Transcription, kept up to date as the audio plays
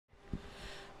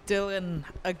still in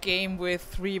a game with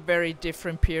three very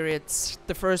different periods.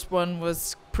 The first one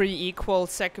was pretty equal.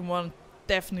 Second one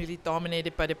definitely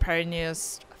dominated by the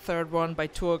Pioneers. Third one by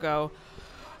Thurgau.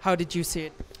 How did you see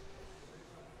it?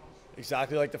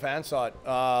 Exactly like the fans saw it.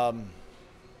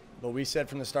 But we said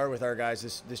from the start with our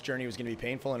guys, this journey was going to be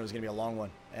painful and it was going to be a long one.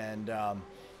 And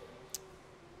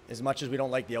as much as we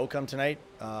don't like the outcome tonight,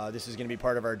 this is going to be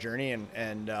part of our journey.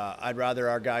 And I'd rather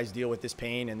our guys deal with this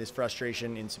pain and this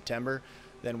frustration in September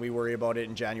than we worry about it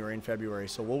in January and February.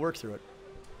 So we'll work through it.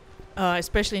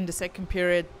 Especially in the second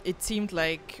period, it seemed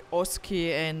like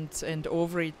Oski and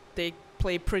Overy, they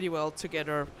played pretty well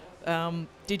together. Do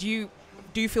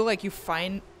you feel like you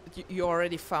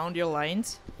already found your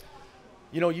lines?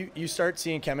 You know, you start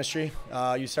seeing chemistry.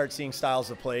 You start seeing styles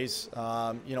of plays.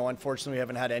 You know, unfortunately, we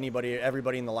haven't had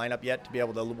everybody in the lineup yet to be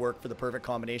able to work for the perfect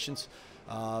combinations.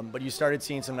 But you started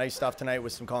seeing some nice stuff tonight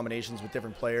with some combinations with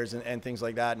different players and things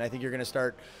like that. And I think you're going to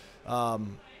start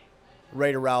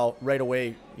right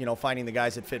away, you know, finding the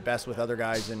guys that fit best with other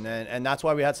guys. And that's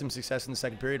why we had some success in the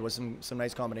second period with some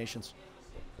nice combinations.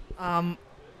 A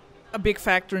big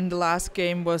factor in the last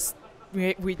game was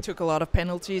we took a lot of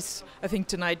penalties. I think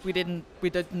tonight we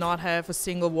did not have a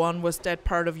single one. Was that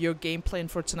part of your game plan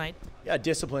for tonight? Yeah,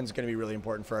 discipline is going to be really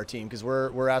important for our team because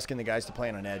we're asking the guys to play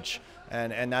on an edge,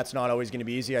 and that's not always going to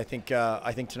be easy. I think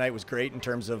tonight was great in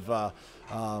terms of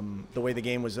the way the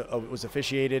game was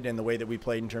officiated and the way that we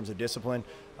played in terms of discipline.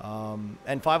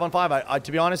 And 5-on-5,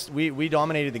 to be honest, we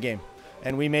dominated the game,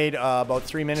 and we made about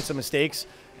 3 minutes of mistakes.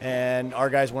 And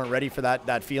our guys weren't ready for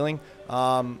that feeling.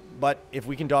 But if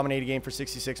we can dominate a game for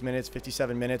 66 minutes,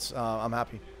 57 minutes, I'm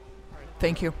happy.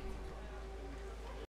 Thank you.